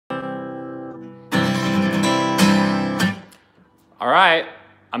All right,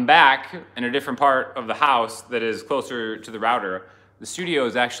 I'm back in a different part of the house that is closer to the router. The studio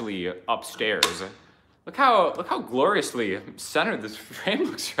is actually upstairs. Look how gloriously centered this frame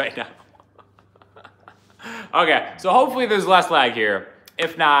looks right now. Okay, so hopefully there's less lag here.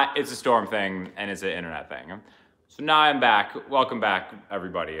 If not, it's a storm thing and it's an internet thing. So now I'm back. Welcome back,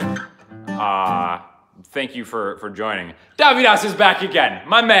 everybody. Thank you for joining. Davidas is back again,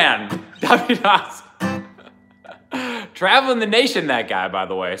 my man. Davidas. Traveling the nation, that guy, by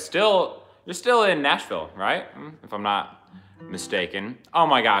the way. You're still in Nashville, right? If I'm not mistaken. Oh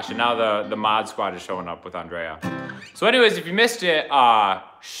my gosh, and now the mod squad is showing up with Andrea. So anyways, if you missed it,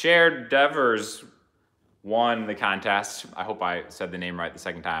 Shared Devers won the contest. I hope I said the name right the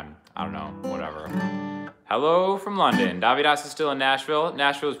second time. I don't know, whatever. Hello from London. Davidas is still in Nashville.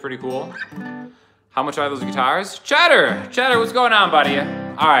 Nashville is pretty cool. How much are those guitars? Cheddar, what's going on, buddy?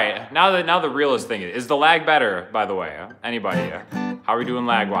 All right, now the realest thing is the lag better, by the way? Anybody? How are we doing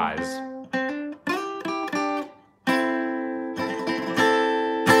lag-wise?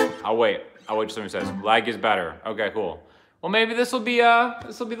 I'll wait till somebody says lag is better. Okay, cool. Well, maybe this will be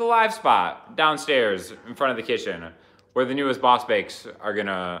the live spot downstairs in front of the kitchen, where the newest Boss Bakes are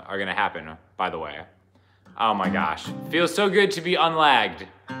gonna happen. By the way, oh my gosh, feels so good to be unlagged.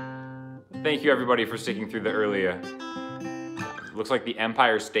 Thank you everybody for sticking through the early. Looks like the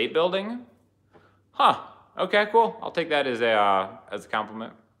Empire State Building. Huh. Okay, cool. I'll take that as a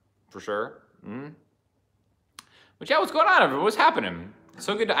compliment for sure. But yeah, what's going on, everyone? What's happening?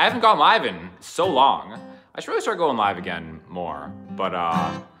 So good. I haven't gone live in so long. I should really start going live again more. But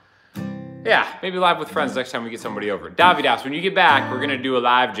yeah, maybe live with friends next time we get somebody over. Davidas, when you get back, we're gonna do a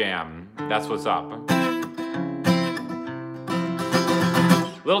live jam. That's what's up.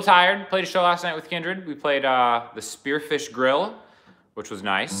 A little tired. Played a show last night with Kindred. We played the Spearfish Grill, which was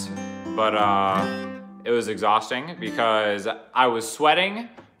nice, but it was exhausting because I was sweating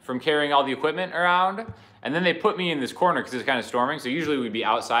from carrying all the equipment around, and then they put me in this corner because it's kind of storming. So usually we'd be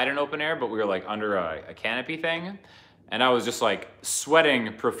outside in open air, but we were like under a canopy thing, and I was just like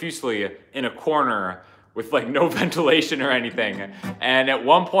sweating profusely in a corner with like no ventilation or anything. And at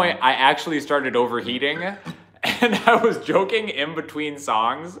one point, I actually started overheating. And I was joking in between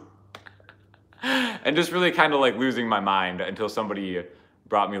songs and just really kind of like losing my mind until somebody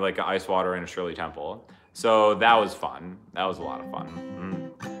brought me like an ice water and a Shirley Temple. So that was fun. That was a lot of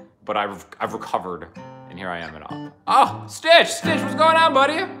fun. But I've recovered, and here I am at all. Oh, Stitch, what's going on,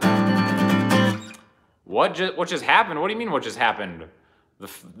 buddy? What just happened? What do you mean what just happened?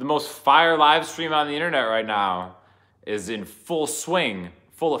 The most fire live stream on the internet right now is in full swing,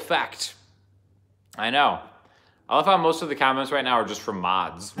 full effect. I know. I love how most of the comments right now are just from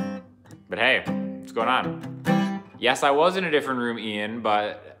mods. But hey, what's going on? Yes, I was in a different room, Ian,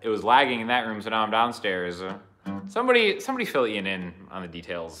 but it was lagging in that room, so now I'm downstairs. Somebody fill Ian in on the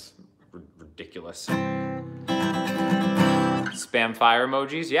details. Ridiculous. Spam fire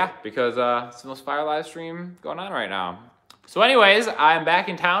emojis, yeah, because it's the most fire live stream going on right now. So anyways, I'm back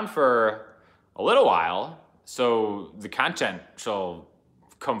in town for a little while, so the content shall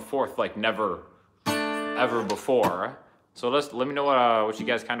come forth like never ever before. So let me know what you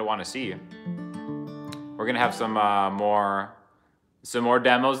guys kind of want to see. We're gonna have some more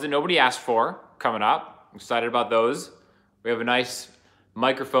demos that nobody asked for coming up. I'm excited about those. We have a nice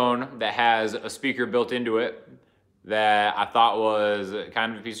microphone that has a speaker built into it that I thought was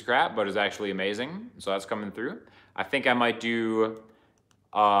kind of a piece of crap, but is actually amazing. So that's coming through. I think I might do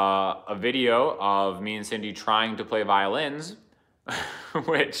a video of me and Cindy trying to play violins,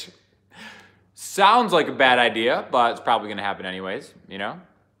 which sounds like a bad idea, but it's probably gonna happen anyways, you know?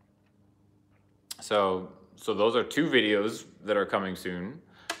 So those are 2 videos that are coming soon.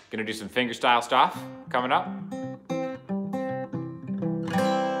 Gonna do some fingerstyle stuff coming up.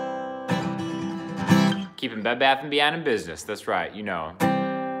 Keeping Bed Bath & Beyond in business, that's right, you know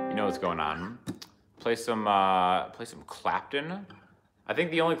what's going on. Play some Clapton. I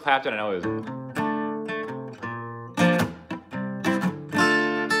think the only Clapton I know is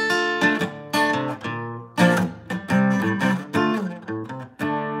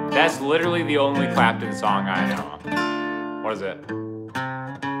that's literally the only Clapton song I know. What is it?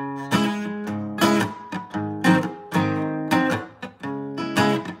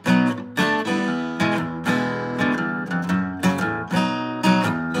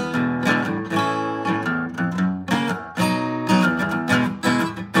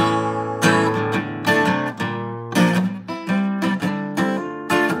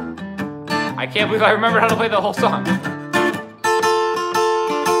 I can't believe I remembered how to play the whole song.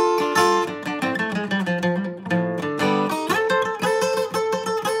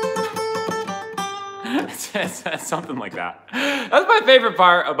 It's something like that. That's my favorite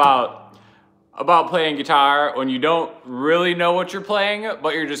part about playing guitar, when you don't really know what you're playing,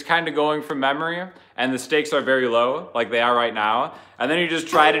 but you're just kind of going from memory, and the stakes are very low, like they are right now, and then you just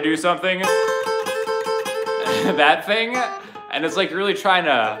try to do something, that thing, and it's like you're really trying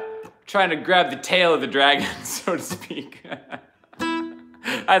to grab the tail of the dragon, so to speak.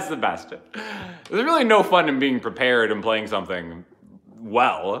 That's the best. There's really no fun in being prepared and playing something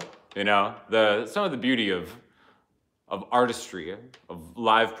well, you know? Some of the beauty of artistry, of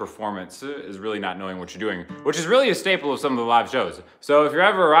live performance, is really not knowing what you're doing, which is really a staple of some of the live shows. So if you're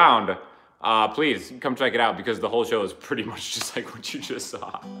ever around, please come check it out, because the whole show is pretty much just like what you just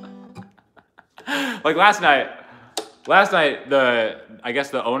saw. Like last night, I guess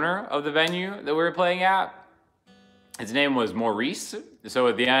the owner of the venue that we were playing at, his name was Maurice. So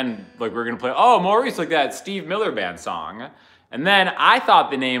at the end, like, we're gonna play, oh, Maurice, like that Steve Miller Band song. And then I thought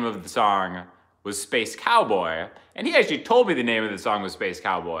the name of the song was Space Cowboy, and he actually told me the name of the song was Space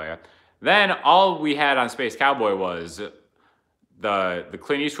Cowboy. Then all we had on Space Cowboy was the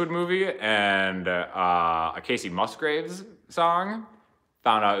Clint Eastwood movie and a Casey Musgraves song.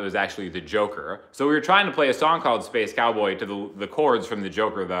 Found out it was actually the Joker. So we were trying to play a song called Space Cowboy to the chords from the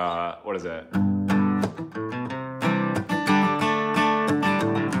Joker, what is it?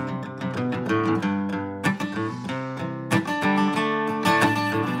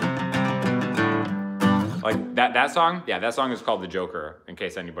 Like that song? Yeah, that song is called The Joker, in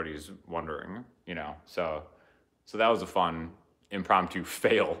case anybody's wondering, you know. So that was a fun impromptu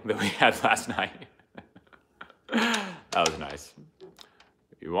fail that we had last night. That was nice.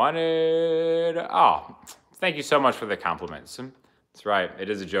 You wanted, oh, thank you so much for the compliments. That's right, it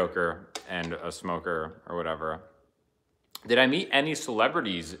is a Joker and a smoker or whatever. Did I meet any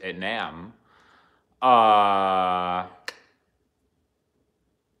celebrities at Namm?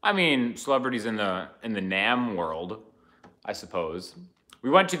 I mean, celebrities in the Namm world, I suppose.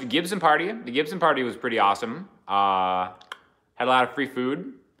 We went to the Gibson party. The Gibson party was pretty awesome. Had a lot of free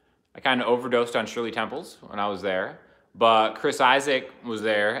food. I kind of overdosed on Shirley Temples when I was there. But Chris Isaac was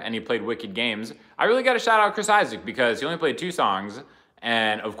there, and he played Wicked Games. I really got to shout out Chris Isaac, because he only played 2 songs,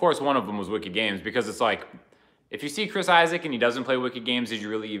 and of course one of them was Wicked Games, because it's like, if you see Chris Isaac and he doesn't play Wicked Games, did you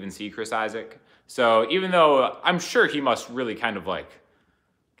really even see Chris Isaac? So even though I'm sure he must really kind of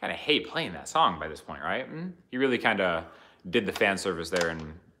hate playing that song by this point, right? He really kind of did the fan service there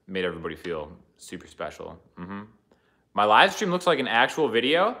and made everybody feel super special. My live stream looks like an actual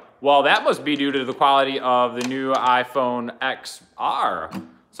video. Well, that must be due to the quality of the new iPhone XR.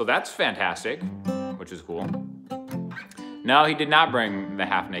 So that's fantastic, which is cool. No, he did not bring the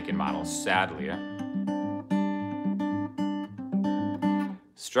half-naked model, sadly.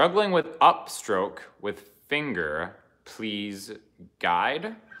 Struggling with upstroke with finger, please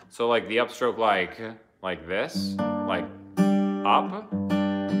guide. So like the upstroke like this, like up.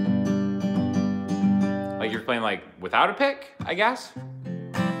 Like you're playing like without a pick, I guess.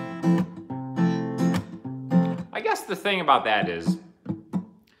 I guess the thing about that is,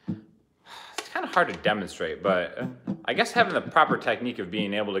 it's kind of hard to demonstrate, but I guess having the proper technique of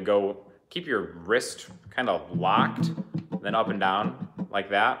being able to keep your wrist kind of locked, then up and down like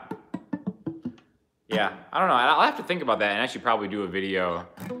that. Yeah, I don't know. I'll have to think about that and actually probably do a video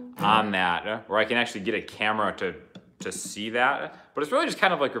on that where I can actually get a camera to see that. But it's really just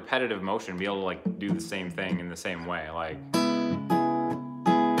kind of like repetitive motion, be able to like do the same thing in the same way. Like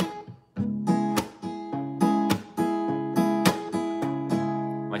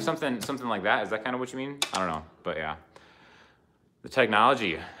something like that. Is that kind of what you mean? I don't know, but yeah. The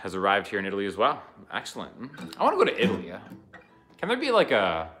technology has arrived here in Italy as well. Excellent. I want to go to Italy. Can there be like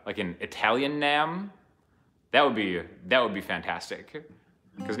an Italian Namm? That would be fantastic.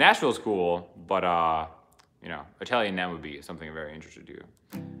 Because Nashville's cool, but you know, Italian Namm would be something I'm very interested to do.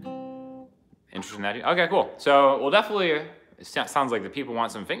 Interested in that? Okay, cool. So we'll definitely, it sounds like the people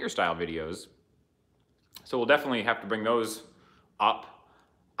want some fingerstyle videos. So we'll definitely have to bring those up.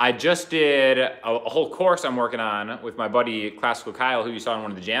 I just did a whole course I'm working on with my buddy Classical Kyle, who you saw in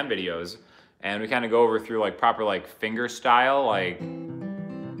one of the jam videos. And we kind of go over through like proper like finger style, like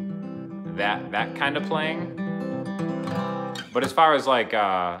that kind of playing. But as far as like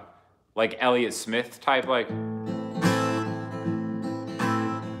Elliott Smith type, like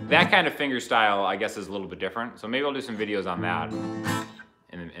that kind of finger style, I guess is a little bit different. So maybe I'll do some videos on that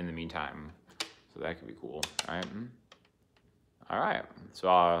in the meantime. So that could be cool. All right. So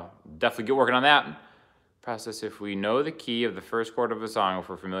I'll definitely get working on that. Process if we know the key of the first chord of a song, if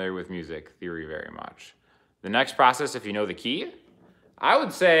we're familiar with music theory very much. The next process, if you know the key, I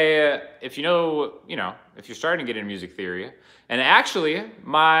would say if you know, if you're starting to get into music theory, and actually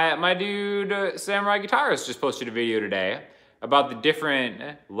my dude Samurai Guitarist just posted a video today about the different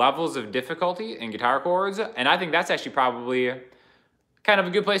levels of difficulty in guitar chords, and I think that's actually probably kind of a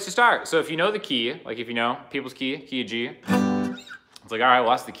good place to start. So if you know the key, like if you know people's key of G, it's like, all right,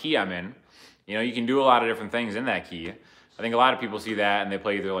 well, that's the key I'm in. You can do a lot of different things in that key. I think a lot of people see that and they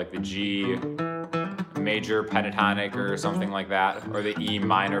play either like the G major pentatonic or something like that, or the E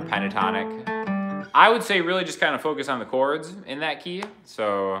minor pentatonic. I would say really just kind of focus on the chords in that key.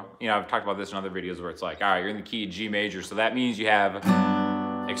 So, I've talked about this in other videos where it's like, all right, you're in the key of G major, so that means you have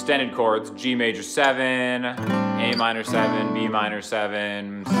extended chords, G major 7, A minor 7, B minor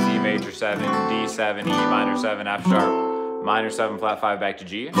 7, C major 7, D 7, E minor 7, F sharp, minor 7, flat 5, back to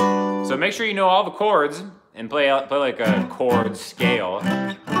G. So make sure you know all the chords and play like a chord scale.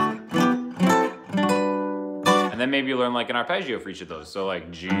 And then maybe you learn like an arpeggio for each of those. So like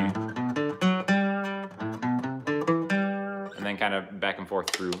G. And then kind of back and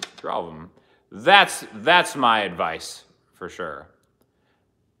forth through all of them. That's my advice for sure.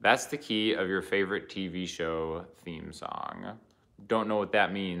 That's the key of your favorite TV show theme song. Don't know what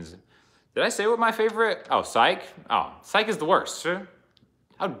that means. Did I say what my favorite? Oh, Psych? Oh, Psych is the worst.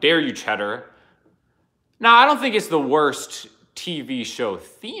 How dare you, Cheddar? No, I don't think it's the worst TV show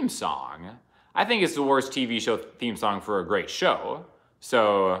theme song. I think it's the worst TV show theme song for a great show.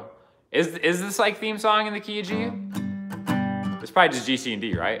 So, is the Psych theme song in the key of G? It's probably just G, C, and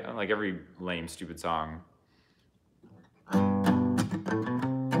D, right? Like every lame, stupid song.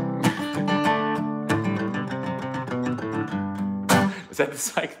 Is that the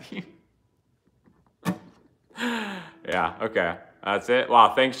Psych theme? Yeah, okay. That's it.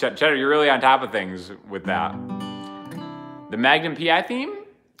 Wow, thanks, Cheddar. You're really on top of things with that. The Magnum PI theme?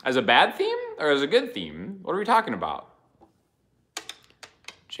 As a bad theme or as a good theme? What are we talking about?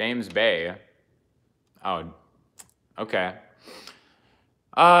 James Bay. Oh, okay.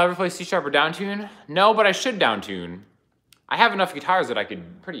 Ever play C sharp or down tune? No, but I should down tune. I have enough guitars that I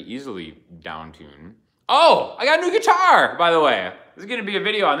could pretty easily down tune. Oh, I got a new guitar, by the way. There's gonna be a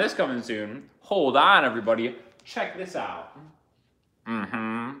video on this coming soon. Hold on, everybody. Check this out.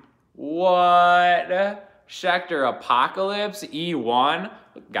 What? Schecter Apocalypse E1.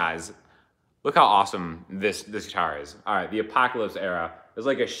 Look, guys, look how awesome this guitar is. All right, the Apocalypse era. There's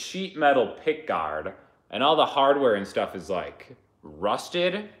like a sheet metal pick guard, and all the hardware and stuff is like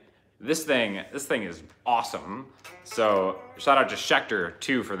rusted. This thing is awesome. So shout out to Schecter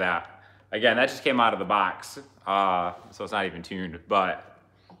too for that. Again, that just came out of the box, so it's not even tuned, but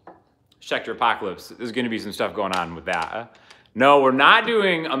Schecter Apocalypse, there's gonna be some stuff going on with that. No, we're not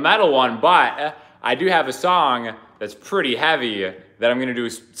doing a metal one, but I do have a song that's pretty heavy that I'm gonna do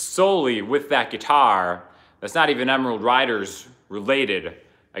solely with that guitar. That's not even Emerald Riders related.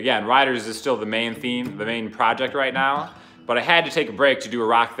 Again, Riders is still the main theme, the main project right now, but I had to take a break to do a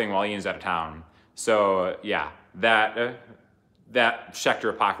rock thing while Ian's out of town. So yeah, that Schecter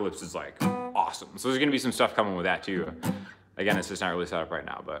Apocalypse is like awesome. So there's gonna be some stuff coming with that too. Again, it's just not really set up right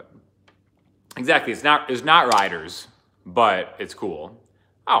now, but exactly, it's not Riders, but it's cool.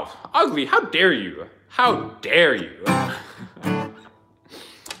 Oh, ugly, how dare you? How dare you?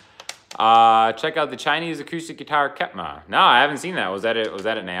 Check out the Chinese acoustic guitar Ketma. No, I haven't seen that. Was that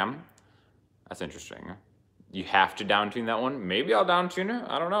at Namm? That's interesting. You have to down tune that one. Maybe I'll down tune it.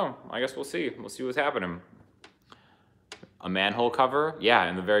 I don't know. I guess we'll see. We'll see what's happening. A manhole cover? Yeah,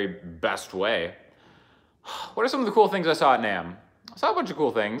 in the very best way. What are some of the cool things I saw at Namm? I saw a bunch of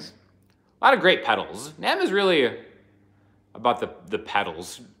cool things. A lot of great pedals. Namm is really about the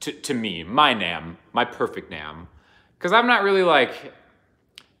pedals to me, my Namm, my perfect Namm. Because I'm not really like,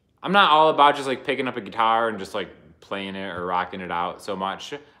 I'm not all about just like picking up a guitar and just like playing it or rocking it out so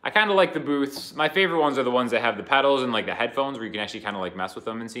much. I kind of like the booths. My favorite ones are the ones that have the pedals and like the headphones where you can actually kind of like mess with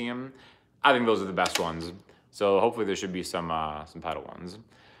them and see them. I think those are the best ones. So hopefully there should be some pedal ones.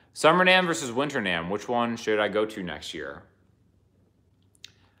 Summer Namm versus Winter Namm. Which one should I go to next year?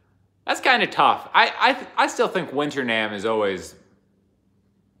 That's kind of tough. I still think Winter Namm is always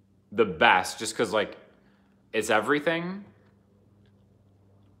the best just because like it's everything.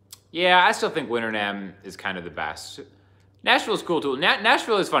 Yeah, I still think Winter Namm is kind of the best. Nashville's cool too.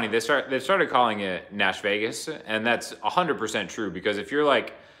 Nashville is funny. They started calling it Nash Vegas, and that's 100% true because if you're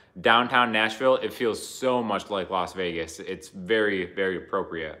like downtown Nashville, it feels so much like Las Vegas. It's very, very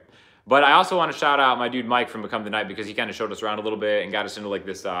appropriate. But I also want to shout out my dude Mike from Become the Night because he kind of showed us around a little bit and got us into like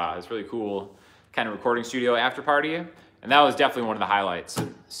this really cool kind of recording studio after party. And that was definitely one of the highlights.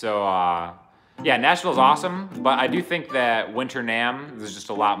 So yeah, Nashville's awesome, but I do think that Winter Namm, there's just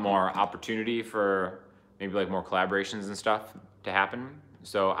a lot more opportunity for maybe like more collaborations and stuff. to happen.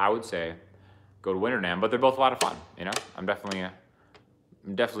 So I would say go to Winter Namm, but they're both a lot of fun, you know? I'm definitely a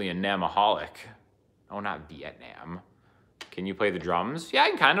Nammaholic. Oh, not Vietnam. Can you play the drums? Yeah,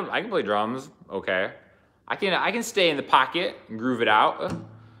 I can play drums, okay. I can stay in the pocket and groove it out.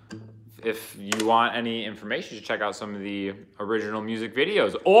 If you want any information, you should check out some of the original music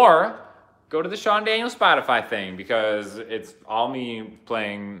videos, or go to the Sean Daniel Spotify thing, because it's all me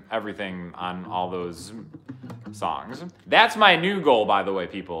playing everything on all those songs. That's my new goal, by the way,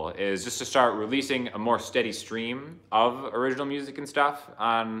 people, is just to start releasing a more steady stream of original music and stuff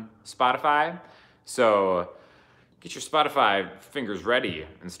on Spotify. So get your Spotify fingers ready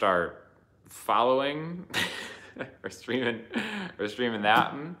and start following or streaming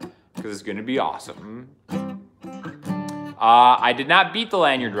that, because it's gonna be awesome. I did not beat the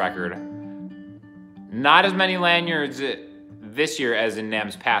lanyard record. Not as many lanyards this year as in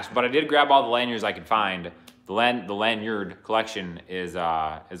Namm's past, but I did grab all the lanyards I could find. The lanyard collection is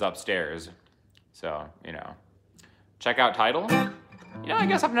upstairs, so you know. Check out Tidal. You know, I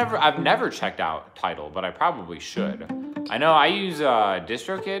guess I've never checked out Tidal, but I probably should. I know I use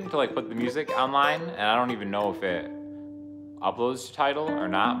DistroKid to like put the music online, and I don't even know if it uploads to Tidal or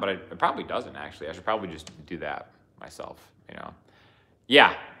not, but it probably doesn't actually. I should probably just do that myself, you know.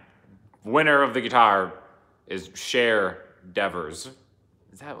 Yeah, winner of the guitar is Cher Devers.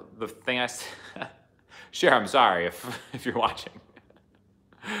 Is that the thing I said? Cher, I'm sorry if you're watching.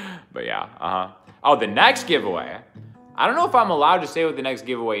 But yeah, Oh, the next giveaway. I don't know if I'm allowed to say what the next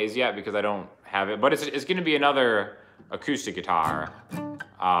giveaway is yet because I don't have it, but it's gonna be another acoustic guitar.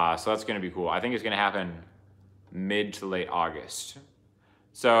 So that's gonna be cool. I think it's gonna happen mid to late August.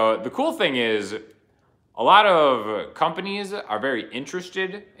 So the cool thing is a lot of companies are very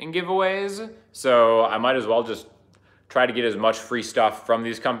interested in giveaways. So I might as well just try to get as much free stuff from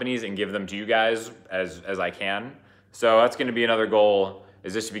these companies and give them to you guys as I can. So that's gonna be another goal,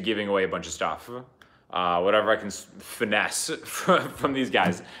 is just to be giving away a bunch of stuff. Whatever I can finesse from these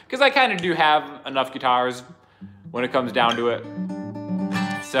guys. Because I kind of do have enough guitars when it comes down to it.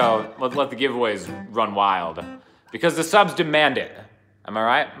 So let's let the giveaways run wild. Because the subs demand it. Am I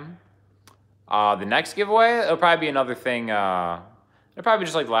right? The next giveaway, it'll probably be another thing. It'll probably be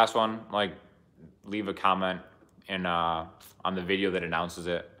just like the last one. Like, leave a comment on the video that announces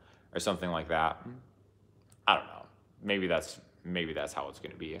it. Or something like that. I don't know. Maybe that's how it's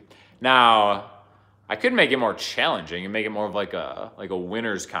going to be. Now, I could make it more challenging and make it more of like a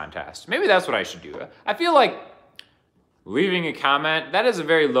winner's contest. Maybe that's what I should do. I feel like leaving a comment, that is a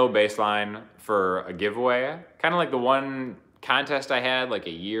very low baseline for a giveaway. Kind of like the one contest I had like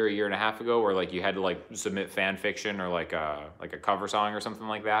a year and a half ago, where like you had to like submit fan fiction or like a cover song or something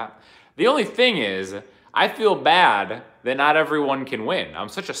like that. The only thing is, I feel bad that not everyone can win. I'm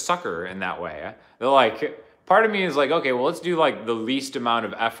such a sucker in that way. They're like, part of me is like, okay, well, let's do like the least amount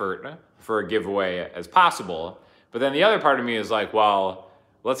of effort for a giveaway as possible. But then the other part of me is like, well,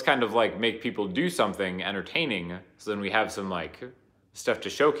 let's kind of like make people do something entertaining, so then we have some like stuff to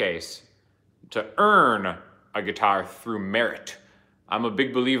showcase to earn a guitar through merit. I'm a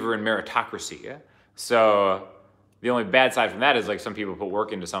big believer in meritocracy. So the only bad side from that is like some people put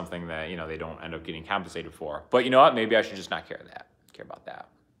work into something that, you know, they don't end up getting compensated for. But you know what? Maybe I should just not care about that.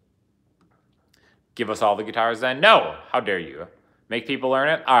 Give us all the guitars then? No, how dare you? Make people learn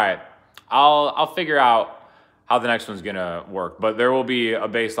it? All right, I'll figure out how the next one's gonna work, but there will be a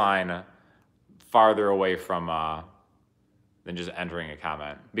baseline farther away from than just entering a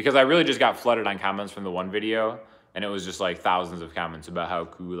comment, because I really just got flooded on comments from the one video, and it was just like thousands of comments about how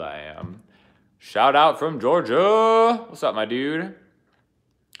cool I am. Shout out from Georgia. What's up, my dude?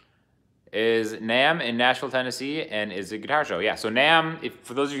 Is Namm in Nashville, Tennessee, and is a guitar show. Yeah, so Namm,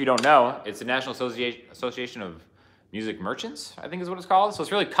 for those of you who don't know, it's the National Association of Music Merchants, I think is what it's called. So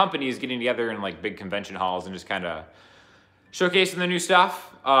it's really companies getting together in like big convention halls and just kind of showcasing the new stuff.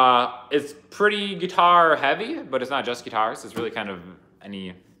 It's pretty guitar heavy, but it's not just guitars. It's really kind of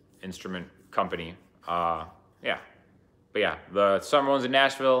any instrument company. Yeah, but yeah, the summer one's in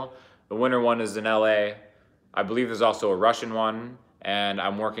Nashville. The winter one is in LA. I believe there's also a Russian one, and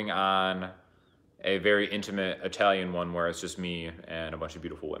I'm working on a very intimate Italian one where it's just me and a bunch of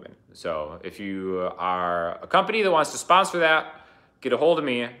beautiful women. So if you are a company that wants to sponsor that, get a hold of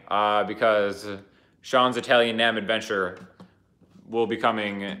me, because Sean's Italian Namm adventure will be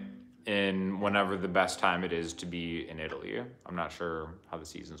coming in whenever the best time it is to be in Italy. I'm not sure how the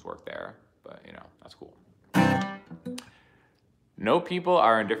seasons work there, but you know, that's cool. No people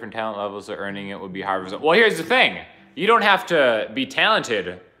are in different talent levels, so earning it would be hard. Well, here's the thing. You don't have to be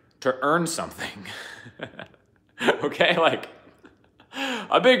talented to earn something. Okay, like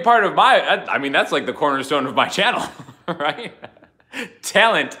a big part of I mean, that's like the cornerstone of my channel, right?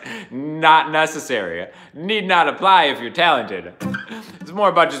 Talent not necessary. Need not apply if you're talented. It's more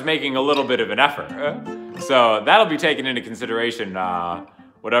about just making a little bit of an effort. So that'll be taken into consideration,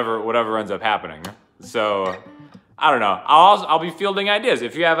 whatever ends up happening. So I don't know. I'll be fielding ideas.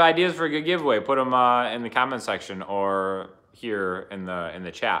 If you have ideas for a good giveaway, put them in the comment section or here in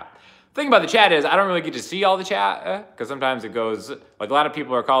the chat. The thing about the chat is I don't really get to see all the chat because sometimes it goes, like a lot of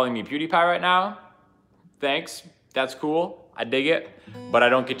people are calling me PewDiePie right now. Thanks, that's cool. I dig it, but I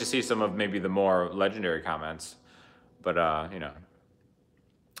don't get to see some of maybe the more legendary comments. But you know.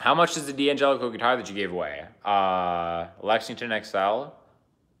 How much is the D'Angelico guitar that you gave away? Lexington XL.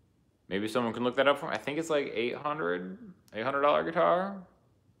 Maybe someone can look that up for me. I think it's like $800 guitar.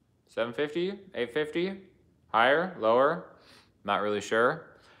 750, 850, higher, lower. Not really sure.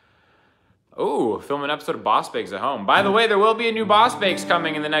 Oh, film an episode of Boss Bakes at home. By the way, there will be a new Boss Bakes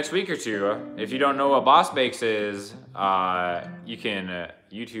coming in the next week or two. If you don't know what Boss Bakes is, you can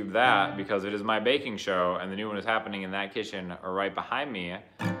YouTube that because it is my baking show and the new one is happening in that kitchen right behind me.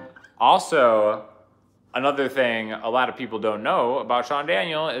 Also, another thing a lot of people don't know about Sean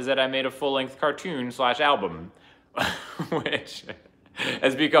Daniel is that I made a full-length cartoon / album, which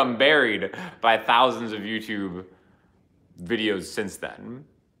has become buried by thousands of YouTube videos since then.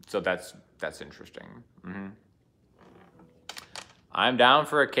 So that's interesting. I'm down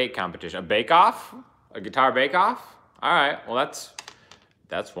for a cake competition. A bake-off? A guitar bake-off? All right, well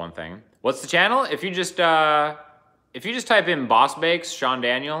that's one thing. What's the channel? If you just type in Boss Bakes Sean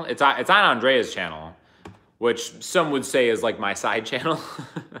Daniel, it's on Andrea's channel, which some would say is like my side channel.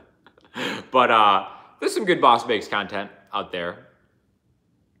 But there's some good Boss Bakes content out there.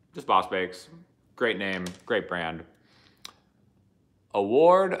 Just Boss Bakes. Great name, great brand.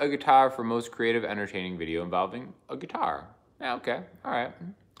 Award a guitar for most creative, entertaining video involving a guitar. Yeah, okay, all right.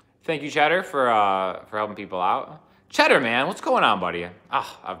 Thank you, Cheddar, for helping people out. Cheddar, man, what's going on, buddy?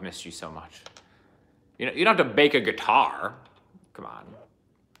 Ah, oh, I've missed you so much. You know, you don't have to bake a guitar. Come on,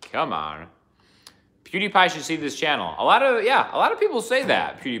 come on. PewDiePie should see this channel. A lot of people say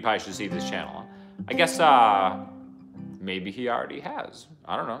that PewDiePie should see this channel. I guess maybe he already has.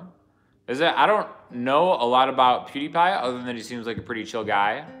 I don't know. I don't know a lot about PewDiePie other than he seems like a pretty chill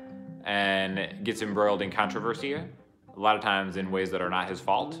guy and gets embroiled in controversy a lot of times in ways that are not his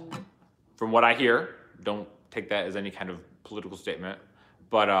fault. From what I hear, don't take that as any kind of political statement.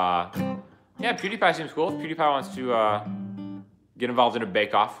 But yeah, PewDiePie seems cool. If PewDiePie wants to get involved in a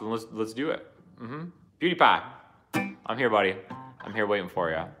bake-off, then let's do it. PewDiePie, I'm here, buddy. I'm here waiting for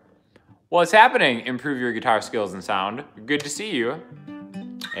you. What's happening? Improve your guitar skills and sound. Good to see you.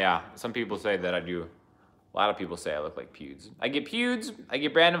 Yeah, some people say that I do. A lot of people say I look like Pewds. I get Pewds, I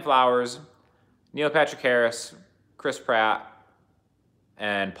get Brandon Flowers, Neil Patrick Harris, Chris Pratt,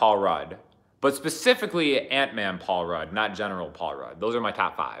 and Paul Rudd. But specifically Ant-Man Paul Rudd, not General Paul Rudd. Those are my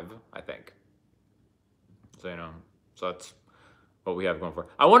top 5, I think. So, you know, so that's what we have going for.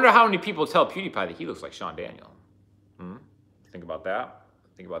 I wonder how many people tell PewDiePie that he looks like Sean Daniel. Think about that.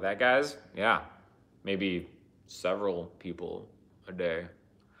 Think about that, guys. Yeah, maybe several people a day.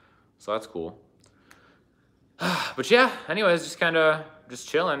 So that's cool. But yeah, anyways, just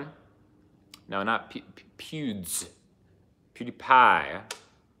chilling. No, not Pewds. PewDiePie.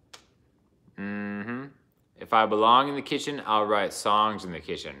 If I belong in the kitchen, I'll write songs in the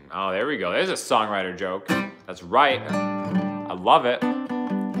kitchen. Oh, there we go. There's a songwriter joke. That's right. I love it.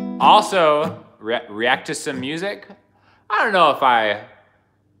 Also, react to some music. I don't know if I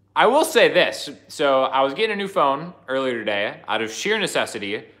will say this. So I was getting a new phone earlier today out of sheer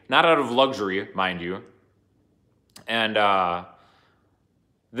necessity, not out of luxury, mind you. And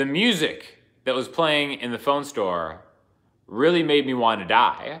the music that was playing in the phone store really made me want to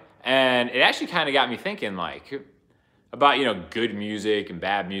die. And it actually kind of got me thinking like about, you know, good music and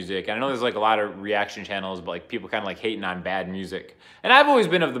bad music. And I know there's like a lot of reaction channels, but like people kind of like hating on bad music. And I've always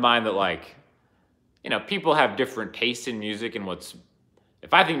been of the mind that like, you know, people have different tastes in music and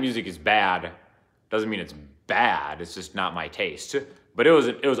if I think music is bad, doesn't mean it's bad. It's just not my taste. But it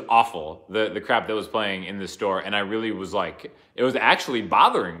was awful, the crap that was playing in the store. And I really was like, it was actually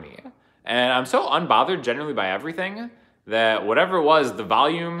bothering me. And I'm so unbothered generally by everything that whatever it was, the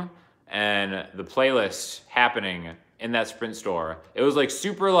volume and the playlist happening in that Sprint store, it was like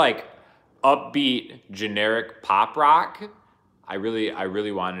super like upbeat, generic pop rock. I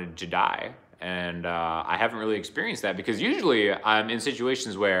really wanted to die. And I haven't really experienced that because usually I'm in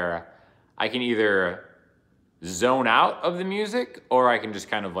situations where I can either zone out of the music or I can just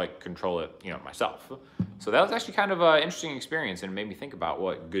kind of like control it, you know, myself. So that was actually kind of an interesting experience and it made me think about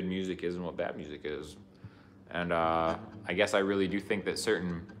what good music is and what bad music is. And I guess I really do think that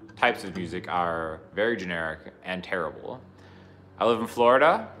certain types of music are very generic and terrible. I live in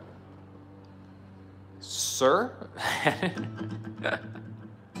Florida. Sir?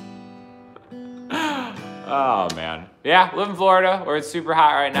 Oh, man. Yeah, live in Florida, where it's super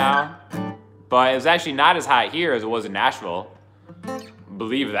hot right now. But it's actually not as hot here as it was in Nashville.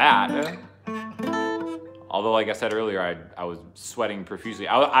 Believe that. Although, like I said earlier, I was sweating profusely.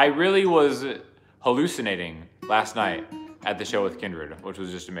 I really was hallucinating last night at the show with Kindred, which was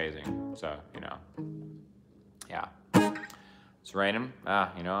just amazing. So, you know, yeah. It's raining.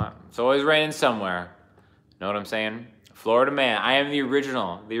 You know what? It's always raining somewhere. Know what I'm saying? Florida man. I am the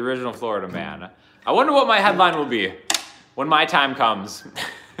original Florida man. I wonder what my headline will be when my time comes.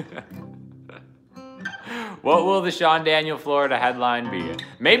 What will the Sean Daniel Florida headline be?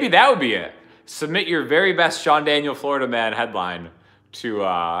 Maybe that would be it. Submit your very best Sean Daniel Florida man headline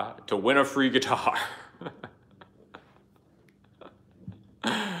to win a free guitar.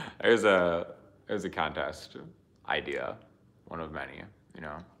 There's a contest idea, one of many, you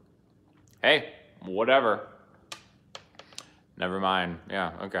know. Hey, whatever. Never mind.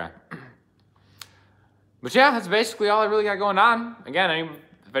 Yeah, okay. But yeah, that's basically all I really got going on. Again,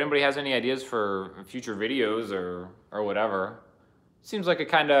 if anybody has any ideas for future videos or whatever, seems like I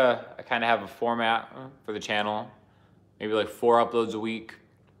kind of have a format for the channel. Maybe like 4 uploads a week.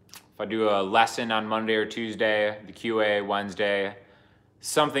 If I do a lesson on Monday or Tuesday, the QA Wednesday,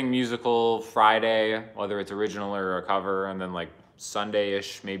 something musical Friday, whether it's original or a cover, and then like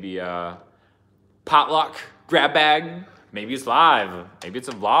Sunday-ish, maybe a potluck grab bag. Maybe it's live. Maybe it's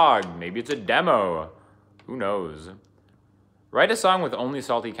a vlog. Maybe it's a demo. Who knows? Write a song with only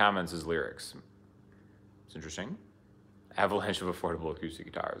salty comments as lyrics. It's interesting. Avalanche of affordable acoustic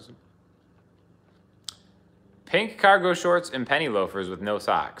guitars. Pink cargo shorts and penny loafers with no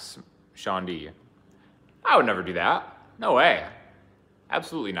socks. Sean D. I would never do that. No way.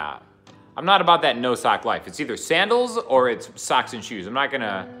 Absolutely not. I'm not about that no sock life. It's either sandals or it's socks and shoes. I'm not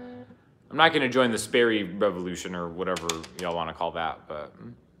gonna join the Sperry revolution or whatever y'all want to call that, but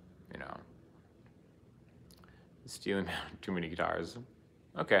you know. Stealing too many guitars.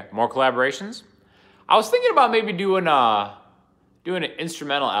 Okay, more collaborations. I was thinking about maybe doing an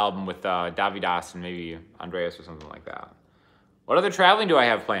instrumental album with Davidas and maybe Andreas or something like that. What other traveling do I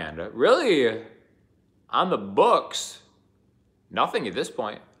have planned? Really, on the books, nothing at this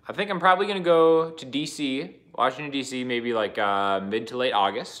point. I think I'm probably gonna go to DC, Washington DC, maybe like mid to late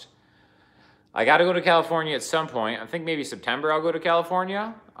August. I gotta go to California at some point. I think maybe September I'll go to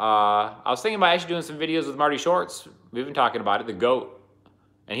California. I was thinking about actually doing some videos with Marty Shorts. We've been talking about it, the GOAT.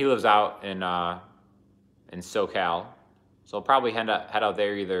 And he lives out in SoCal. So I'll probably head out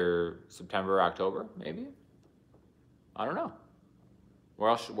there either September or October, maybe. I don't know.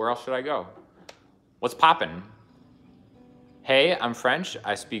 Where else should I go? What's poppin'? Hey, I'm French.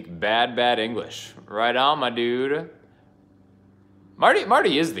 I speak bad English. Right on, my dude.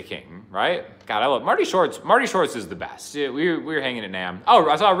 Marty is the king, right? God, I love Marty Shorts. Marty Shorts is the best. Yeah, we were hanging at Namm. Oh,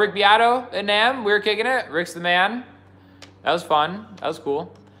 I saw Rick Beato at Namm. We were kicking it. Rick's the man. That was fun. That was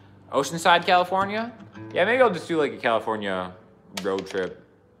cool. Oceanside, California. Yeah, maybe I'll just do like a California road trip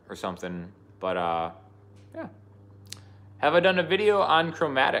or something. But yeah. Have I done a video on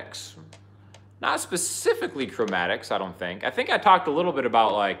chromatics? Not specifically chromatics, I don't think. I think I talked a little bit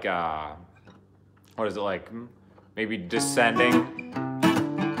about like, what is it like? Maybe descending.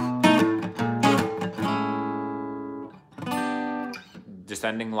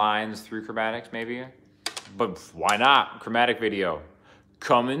 Descending lines through chromatics, maybe. But why not? Chromatic video.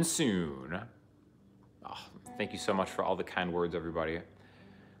 Coming soon. Oh, thank you so much for all the kind words, everybody.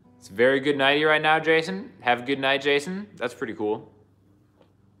 It's very good nighty right now, Jason. Have a good night, Jason. That's pretty cool.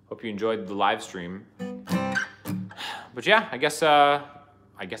 Hope you enjoyed the live stream. But yeah, I guess I'll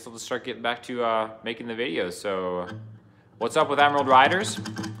just start getting back to making the videos. So, what's up with Emerald Riders?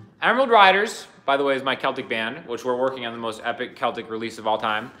 Emerald Riders, by the way, is my Celtic band, which we're working on the most epic Celtic release of all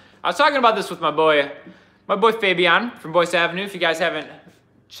time. I was talking about this with my boy Fabian from Boyce Avenue. If you guys haven't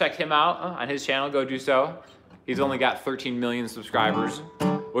checked him out on his channel, go do so. He's only got 13 million subscribers,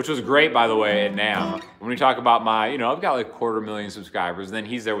 which was great, by the way, at Namm. When we talk about my, I've got like 250,000 subscribers, and then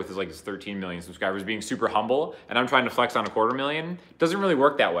he's there with his 13 million subscribers, being super humble, and I'm trying to flex on 250,000. Doesn't really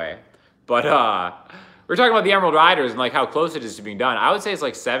work that way. But we're talking about the Emerald Riders and like how close it is to being done. I would say it's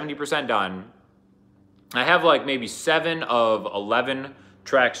like 70% done. I have like maybe 7 of 11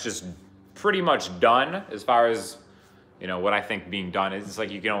 tracks just pretty much done as far as, what I think being done is. It's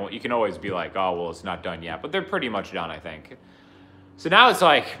like you can always be like, oh, well, it's not done yet, but they're pretty much done, I think. So now it's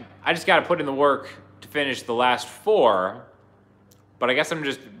like, I just got to put in the work to finish the last 4, but I guess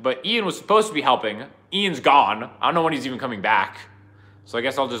but Ian was supposed to be helping. Ian's gone. I don't know when he's even coming back. So I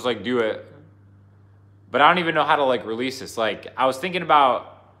guess I'll just like do it but I don't even know how to like release this. Like I was thinking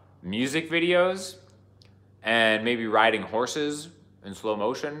about music videos and maybe riding horses in slow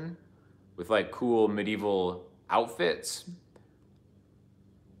motion with like cool medieval outfits.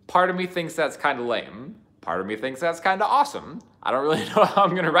 Part of me thinks that's kind of lame. Part of me thinks that's kind of awesome. I don't really know how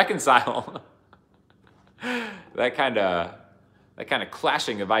I'm gonna reconcile that kind of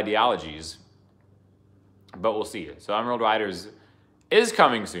clashing of ideologies, but we'll see. So Emerald Riders is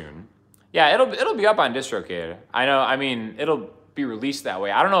coming soon. Yeah, it'll be up on DistroKid. I know. I mean, it'll be released that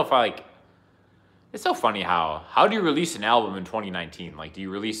way. I don't know if I like. It's so funny how do you release an album in 2019? Like, do you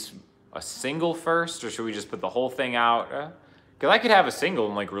release a single first, or should we just put the whole thing out? Because I could have a single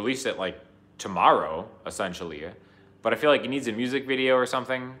and like release it like tomorrow, essentially. But I feel like it needs a music video or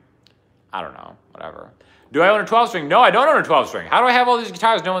something. I don't know. Whatever. Do I own a 12-string? No, I don't own a 12-string. How do I have all these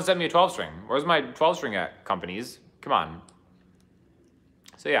guitars? No one sent me a 12-string. Where's my 12-string at, companies? Come on.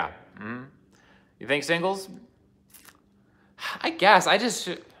 So yeah. You think singles? I guess. I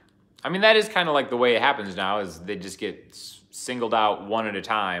mean, that is kind of like the way it happens now, is they just get singled out one at a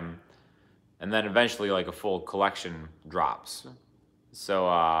time, and then eventually like a full collection drops.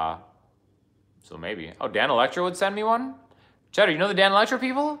 So, so maybe. Oh, Dan Electro would send me one? Cheddar, you know the Dan Electro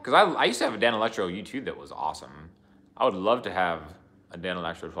people? Because I used to have a Dan Electro U2 that was awesome. I would love to have a Dan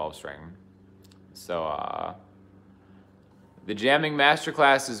Electro 12-string. So, the jamming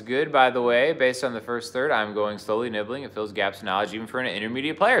masterclass is good, by the way. Based on the first third, I'm going slowly nibbling. It fills gaps in knowledge, even for an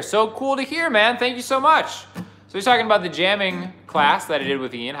intermediate player. So cool to hear, man. Thank you so much. So he's talking about the jamming class that I did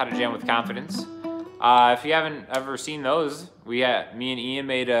with Ian, how to jam with confidence. If you haven't ever seen those, me and Ian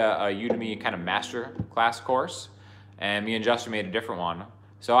made a Udemy kind of master class course, and me and Justin made a different one.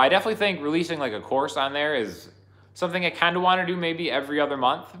 So I definitely think releasing like a course on there is something I kind of want to do maybe every other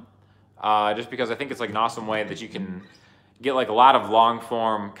month, just because I think it's like an awesome way that you can get like a lot of long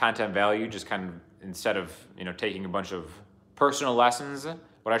form content value, just kind of instead of, you know, taking a bunch of personal lessons.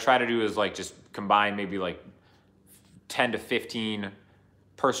 What I try to do is like just combine maybe like 10 to 15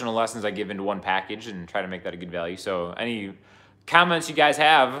 personal lessons I give into one package and try to make that a good value. So any comments you guys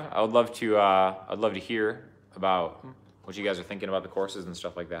have, I'd love to hear about what you guys are thinking about the courses and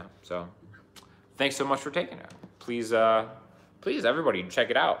stuff like that. So thanks so much for taking it. Please, please everybody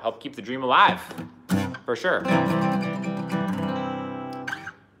check it out. Help keep the dream alive, for sure.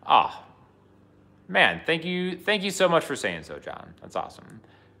 Oh, man, thank you so much for saying so, John. That's awesome.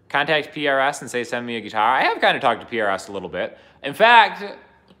 Contact PRS and say send me a guitar. I have kind of talked to PRS a little bit. In fact,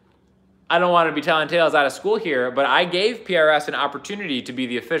 I don't want to be telling tales out of school here, but I gave PRS an opportunity to be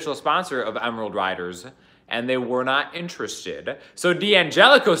the official sponsor of Emerald Riders, and they were not interested. So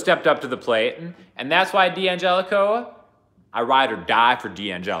D'Angelico stepped up to the plate, and that's why D'Angelico, I ride or die for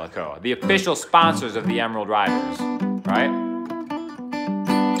D'Angelico, the official sponsors of the Emerald Riders, right?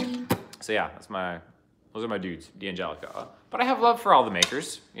 So yeah, those are my dudes, D'Angelico. But I have love for all the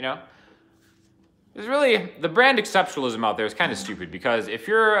makers, you know? There's really, the brand exceptionalism out there is kind of stupid, because if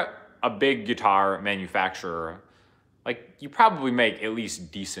you're a big guitar manufacturer, like, you probably make at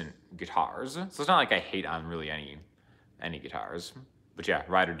least decent guitars. So it's not like I hate on really any guitars. But yeah,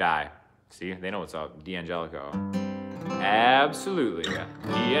 ride or die. See, they know what's up. D'Angelico. Absolutely.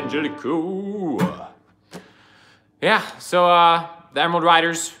 D'Angelico. Yeah, so the Emerald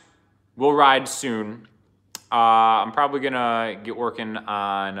Riders will ride soon. I'm probably gonna get working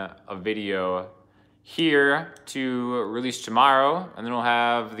on a video here to release tomorrow, and then we'll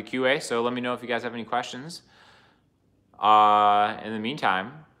have the QA, so let me know if you guys have any questions in the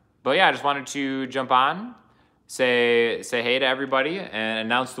meantime. But yeah, I just wanted to jump on, say hey to everybody, and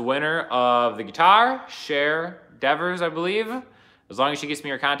announce the winner of the guitar, Cher Devers, I believe, as long as she gets me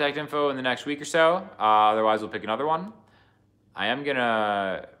her contact info in the next week or so. Otherwise, we'll pick another one. I am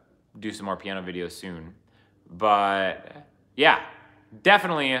gonna do some more piano videos soon. But yeah,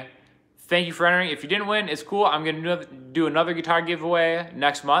 definitely thank you for entering. If you didn't win, it's cool. I'm gonna do another guitar giveaway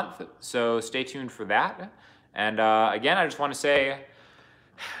next month, so stay tuned for that. And again, I just want to say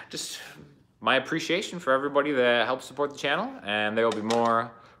just my appreciation for everybody that helps support the channel, and there will be more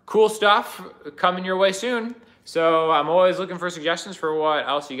cool stuff coming your way soon. So I'm always looking for suggestions for what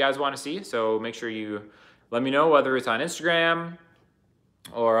else you guys want to see, so make sure you let me know, whether it's on Instagram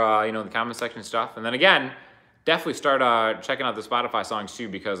or you know, the comment section stuff. And then again, definitely start checking out the Spotify songs too,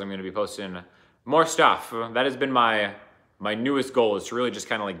 because I'm going to be posting more stuff. That has been my newest goal, is to really just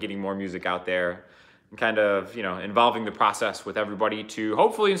kind of like getting more music out there and kind of, you know, involving the process with everybody to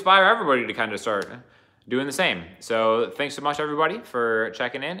hopefully inspire everybody to kind of start doing the same. So thanks so much, everybody, for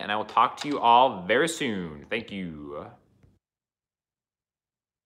checking in, and I will talk to you all very soon. Thank you.